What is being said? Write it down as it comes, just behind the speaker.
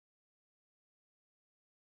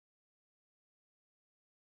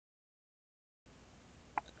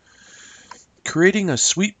Creating a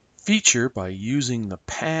sweep feature by using the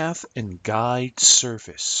path and guide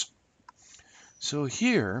surface. So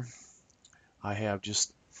here I have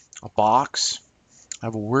just a box. I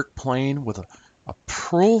have a work plane with a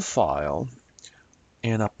profile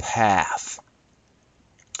and a path.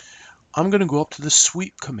 I'm going to go up to the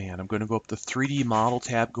sweep command. I'm going to go up to 3D model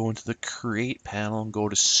tab, go into the create panel and go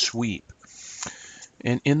to sweep.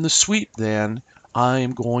 And in the sweep then,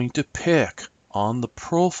 I'm going to pick on the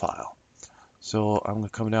profile. So I'm going to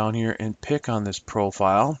come down here and pick on this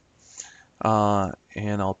profile,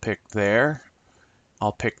 and I'll pick there.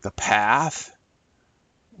 I'll pick the path,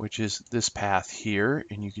 which is this path here,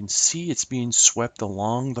 and you can see it's being swept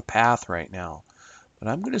along the path right now. But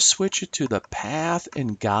I'm going to switch it to the path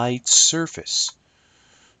and guide surface.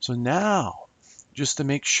 So now, just to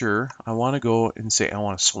make sure, I want to go and say I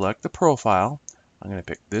want to select the profile. I'm going to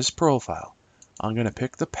pick this profile. I'm going to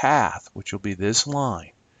pick the path, which will be this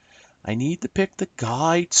line. I need to pick the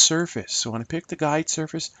guide surface. So when I pick the guide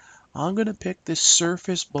surface, I'm going to pick this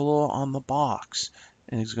surface below on the box,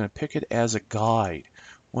 and it's going to pick it as a guide.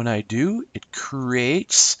 When I do, it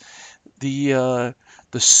creates the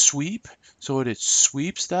sweep, so it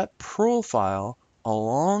sweeps that profile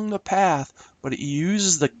along the path, but it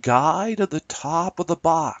uses the guide at the top of the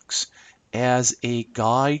box as a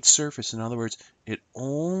guide surface. In other words, it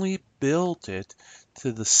only built it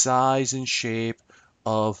to the size and shape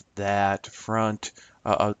of that front,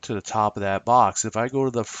 to the top of that box. If I go to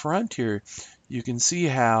the front here, you can see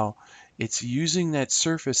how it's using that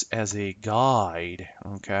surface as a guide,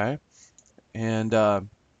 okay? And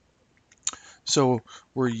so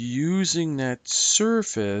we're using that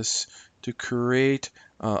surface to create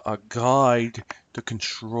a guide to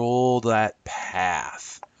control that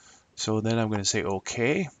path. So then I'm going to say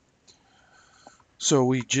OK. So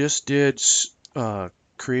we just did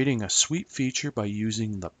creating a sweep feature by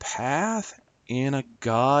using the path and a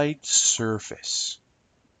guide surface.